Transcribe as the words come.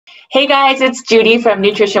Hey guys, it's Judy from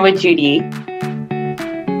Nutrition with Judy.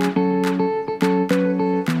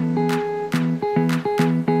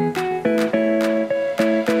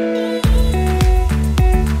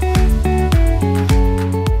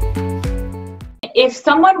 If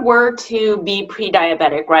someone were to be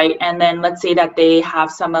pre-diabetic, right, and then let's say that they have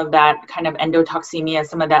some of that kind of endotoxemia,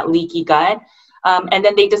 some of that leaky gut, and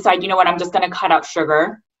then they decide, you know what, I'm just going to cut out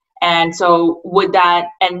sugar. And so would that,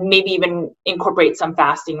 and maybe even incorporate some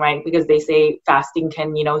fasting, right? Because they say fasting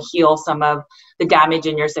can, heal some of the damage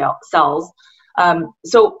in your cells.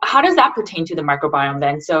 So how does that pertain to the microbiome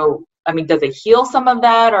then? So, does it heal some of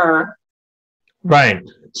that or? Right.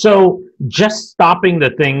 So just stopping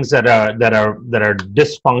the things that are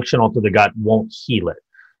dysfunctional to the gut won't heal it.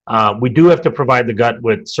 We do have to provide the gut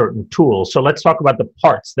with certain tools. So let's talk about the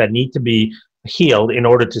parts that need to be healed in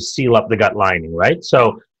order to seal up the gut lining, right?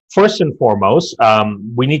 So first and foremost,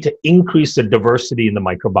 we need to increase the diversity in the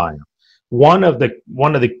microbiome. One of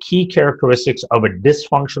the key characteristics of a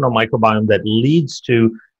dysfunctional microbiome that leads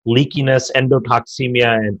to leakiness,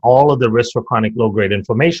 endotoxemia, and all of the risk for chronic low-grade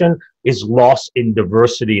inflammation is loss in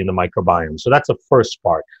diversity in the microbiome. So that's the first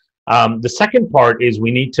part. The second part is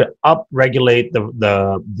we need to upregulate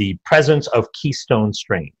the presence of keystone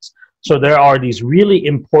strains. So there are these really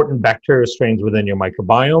important bacterial strains within your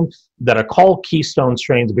microbiome that are called keystone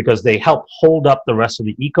strains because they help hold up the rest of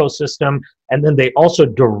the ecosystem, and then they also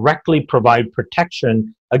directly provide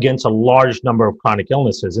protection against a large number of chronic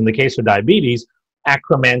illnesses. In the case of diabetes,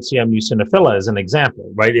 Akkermansia muciniphila is an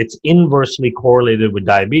example, right? It's inversely correlated with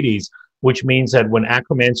diabetes, which means that when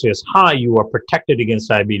Akkermansia is high, you are protected against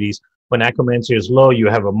diabetes. When Akkermansia is low, you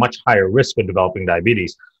have a much higher risk of developing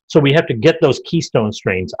diabetes. So we have to get those keystone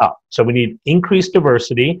strains up. So we need increased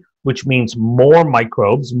diversity, which means more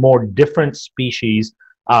microbes, more different species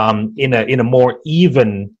in a more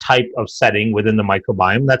even type of setting within the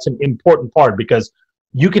microbiome. That's an important part because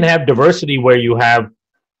you can have diversity where you have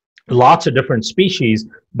lots of different species,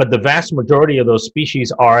 but the vast majority of those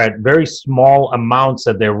species are at very small amounts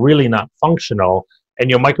that they're really not functional, and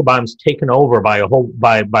your microbiome is taken over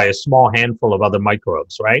by a small handful of other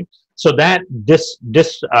microbes, right? So that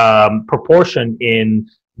proportion in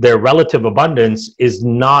their relative abundance is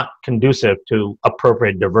not conducive to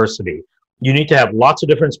appropriate diversity. You need to have lots of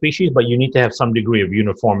different species, but you need to have some degree of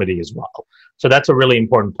uniformity as well. So that's a really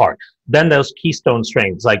important part. Then those keystone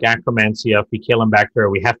strains like Akkermansia, Faecalibacter,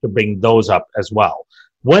 we have to bring those up as well.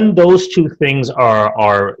 When those two things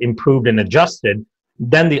are improved and adjusted,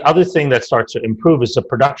 then the other thing that starts to improve is the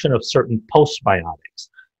production of certain postbiotics.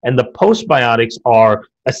 And the postbiotics are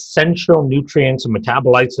essential nutrients and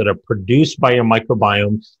metabolites that are produced by your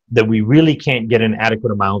microbiome that we really can't get in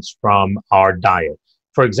adequate amounts from our diet.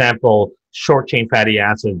 For example, short-chain fatty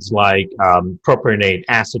acids like propionate,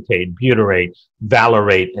 acetate, butyrate,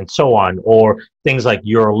 valerate, and so on, or things like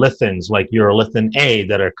urolithins, like urolithin A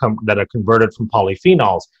that are converted from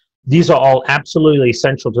polyphenols. These are all absolutely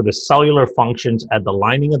essential to the cellular functions at the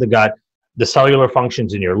lining of the gut, the cellular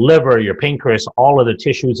functions in your liver, your pancreas, all of the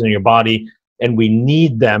tissues in your body, and we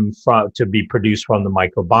need them to be produced from the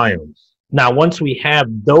microbiome. Now, once we have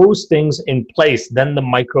those things in place, then the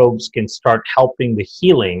microbes can start helping the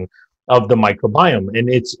healing of the microbiome. And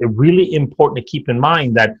it's really important to keep in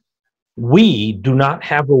mind that we do not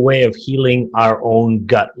have a way of healing our own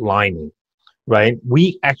gut lining, right?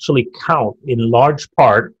 We actually count in large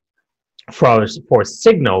part for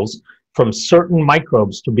signals from certain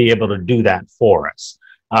microbes to be able to do that for us.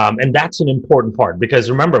 And that's an important part because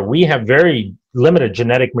remember, we have very limited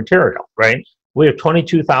genetic material, right? We have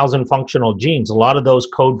 22,000 functional genes. A lot of those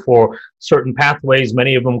code for certain pathways.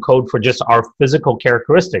 Many of them code for just our physical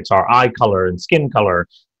characteristics, our eye color and skin color,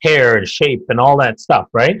 hair and shape and all that stuff,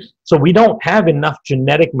 right? So we don't have enough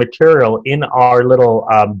genetic material in our little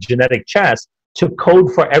genetic chest to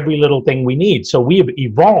code for every little thing we need. So we have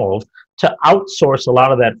evolved to outsource a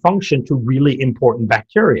lot of that function to really important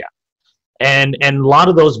bacteria. And a lot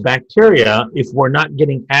of those bacteria, if we're not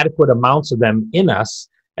getting adequate amounts of them in us,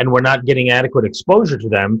 and we're not getting adequate exposure to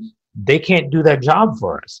them, they can't do that job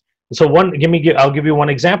for us. So I'll give you one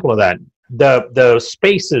example of that. The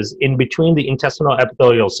spaces in between the intestinal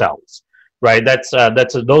epithelial cells, right? That's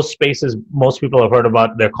those spaces most people have heard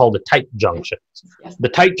about. They're called the tight junctions. Yes. The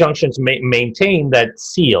tight junctions maintain that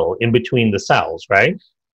seal in between the cells, right?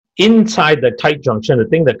 Inside the tight junction, the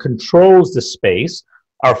thing that controls the space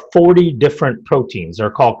are 40 different proteins.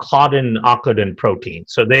 They're called claudin and occludin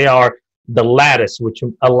proteins. So they are the lattice, which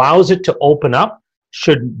allows it to open up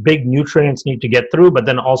should big nutrients need to get through, but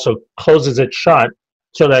then also closes it shut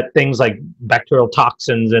so that things like bacterial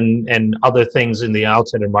toxins and other things in the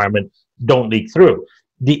outside environment don't leak through.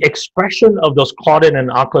 The expression of those claudin and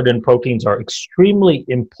occludin proteins are extremely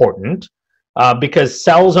important because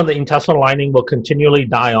cells on the intestinal lining will continually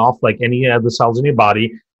die off like any other cells in your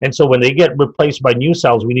body. And so when they get replaced by new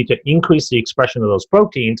cells, we need to increase the expression of those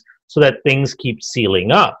proteins so that things keep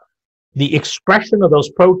sealing up. The expression of those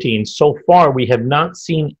proteins, so far, we have not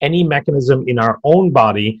seen any mechanism in our own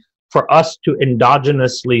body for us to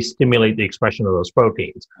endogenously stimulate the expression of those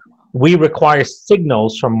proteins. We require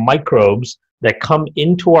signals from microbes that come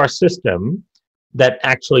into our system that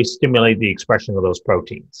actually stimulate the expression of those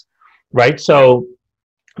proteins, right? So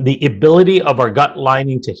the ability of our gut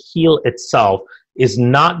lining to heal itself is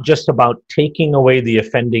not just about taking away the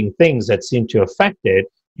offending things that seem to affect it.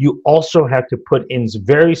 You also have to put in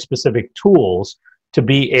very specific tools to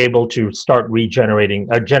be able to start regenerating,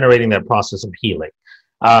 generating that process of healing.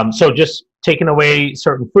 So just taking away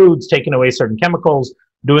certain foods, taking away certain chemicals,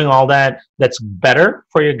 doing all that, that's better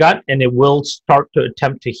for your gut, and it will start to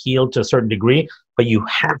attempt to heal to a certain degree, but you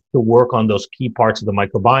have to work on those key parts of the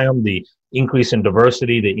microbiome, the increase in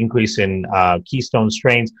diversity, the increase in keystone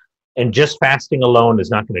strains, and just fasting alone is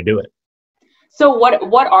not going to do it. So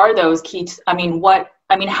what are those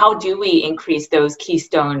how do we increase those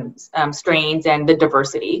keystone strains and the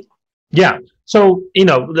diversity? Yeah. So,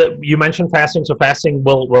 you mentioned fasting. So fasting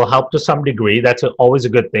will help to some degree. That's always a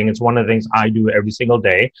good thing. It's one of the things I do every single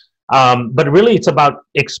day. But really, it's about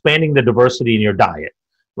expanding the diversity in your diet,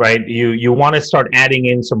 right? You want to start adding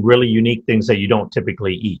in some really unique things that you don't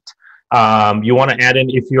typically eat. You want to add in,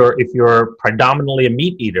 if you're predominantly a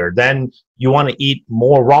meat eater, then you want to eat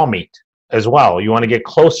more raw meat as well. You want to get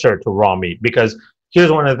closer to raw meat, because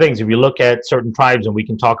here's one of the things. If you look at certain tribes, and we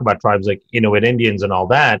can talk about tribes like Inuit Indians and all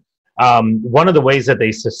that, one of the ways that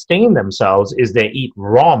they sustain themselves is they eat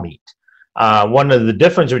raw meat. One of the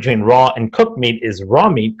difference between raw and cooked meat is raw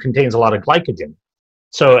meat contains a lot of glycogen.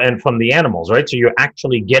 So, and from the animals, right? So you're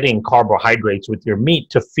actually getting carbohydrates with your meat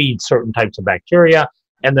to feed certain types of bacteria,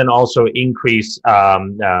 and then also increase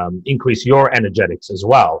your energetics as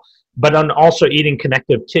well. But on also eating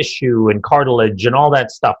connective tissue and cartilage and all that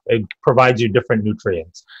stuff, it provides you different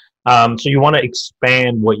nutrients. So you want to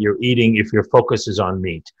expand what you're eating if your focus is on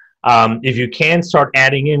meat. If you can start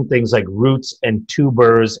adding in things like roots and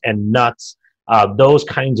tubers and nuts, those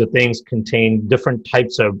kinds of things contain different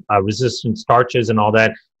types of resistant starches and all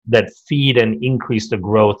that feed and increase the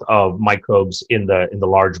growth of microbes in the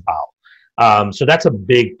large bowel. So that's a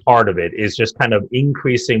big part of it, is just kind of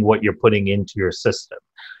increasing what you're putting into your system.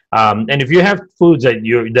 And if you have foods that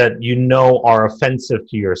you know are offensive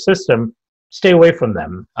to your system, stay away from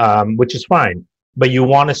them, which is fine. But you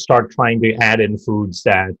want to start trying to add in foods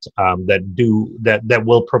that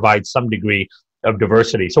will provide some degree of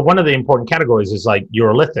diversity. So one of the important categories is like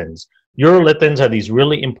urolithins. Urolithins are these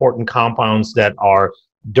really important compounds that are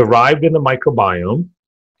derived in the microbiome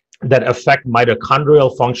that affect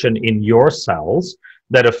mitochondrial function in your cells,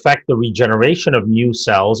 that affect the regeneration of new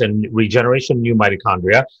cells and regeneration of new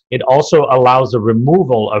mitochondria. It also allows the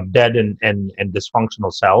removal of dead and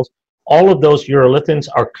dysfunctional cells. All of those urolithins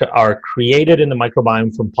are created in the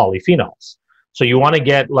microbiome from polyphenols. So you want to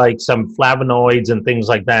get like some flavonoids and things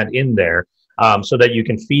like that in there, so that you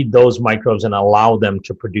can feed those microbes and allow them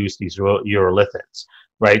to produce these urolithins,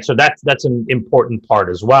 right? So that's an important part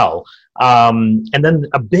as well. And then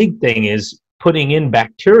a big thing is putting in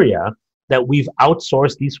bacteria that we've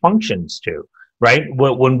outsourced these functions to, right?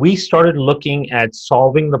 When we started looking at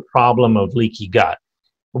solving the problem of leaky gut,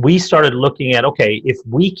 we started looking at, okay, if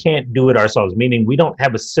we can't do it ourselves, meaning we don't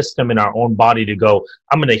have a system in our own body to go,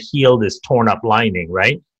 I'm going to heal this torn up lining,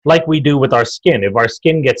 right? Like we do with our skin. If our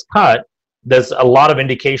skin gets cut, there's a lot of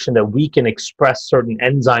indication that we can express certain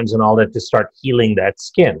enzymes and all that to start healing that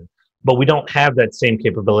skin. But we don't have that same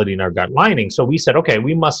capability in our gut lining. So we said, okay,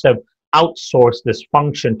 we must have outsourced this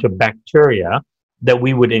function to bacteria that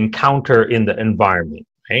we would encounter in the environment.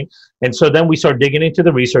 Okay? And so then we started digging into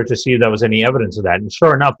the research to see if there was any evidence of that. And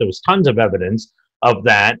sure enough, there was tons of evidence of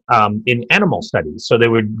that in animal studies. So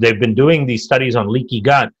they've been doing these studies on leaky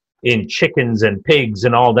gut in chickens and pigs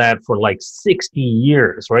and all that for like 60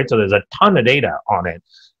 years, right? So there's a ton of data on it.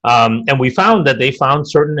 And we found that they found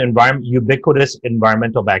certain ubiquitous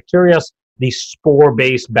environmental bacteria, these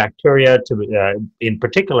spore-based bacteria in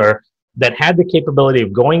particular, that had the capability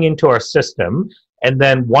of going into our system. And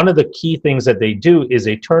then one of the key things that they do is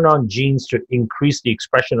they turn on genes to increase the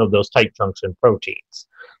expression of those tight junction proteins.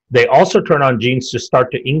 They also turn on genes to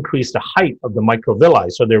start to increase the height of the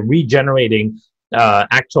microvilli. So they're regenerating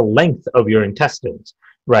actual length of your intestines,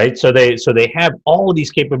 right? So they have all of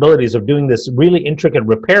these capabilities of doing this really intricate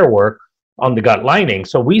repair work on the gut lining.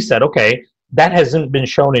 So we said, okay, That hasn't been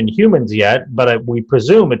shown in humans yet, but we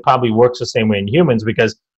presume it probably works the same way in humans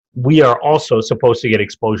because we are also supposed to get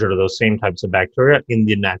exposure to those same types of bacteria in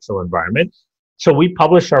the natural environment. So we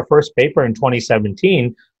published our first paper in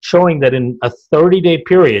 2017 showing that in a 30-day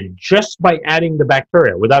period, just by adding the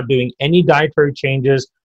bacteria, without doing any dietary changes,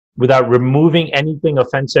 without removing anything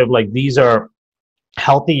offensive, like these are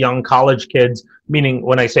healthy young college kids, meaning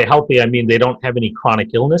when I say healthy, I mean they don't have any chronic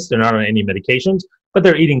illness, they're not on any medications, but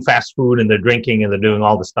they're eating fast food and they're drinking and they're doing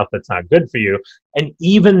all the stuff that's not good for you. And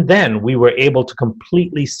even then, we were able to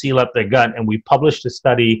completely seal up their gut, and we published a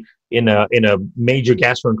study in a major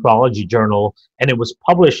gastroenterology journal, and it was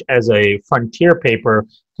published as a frontier paper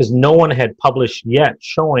because no one had published yet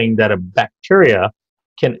showing that a bacteria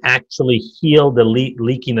can actually heal the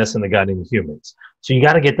leakiness in the gut in humans. So you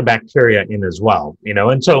got to get the bacteria in as well, you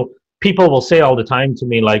know. And so people will say all the time to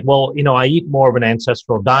me, like, well, you know, I eat more of an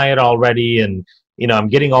ancestral diet already, and you know, I'm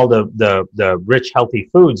getting all the rich, healthy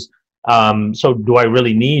foods. So do I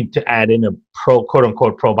really need to add in a quote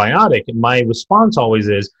unquote probiotic? And my response always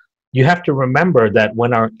is, you have to remember that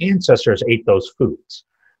when our ancestors ate those foods,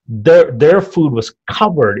 their food was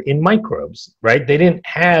covered in microbes, right? They didn't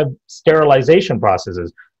have sterilization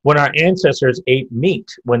processes. When our ancestors ate meat,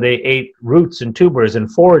 when they ate roots and tubers and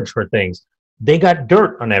foraged for things, they got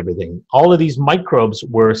dirt on everything. All of these microbes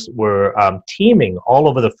were teeming all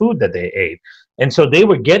over the food that they ate. And so they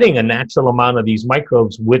were getting a natural amount of these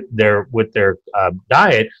microbes with their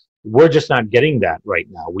diet. We're just not getting that right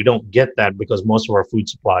now. We don't get that because most of our food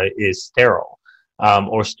supply is sterile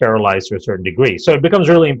or sterilized to a certain degree. So it becomes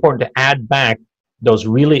really important to add back those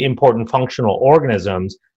really important functional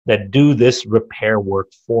organisms that do this repair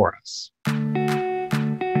work for us.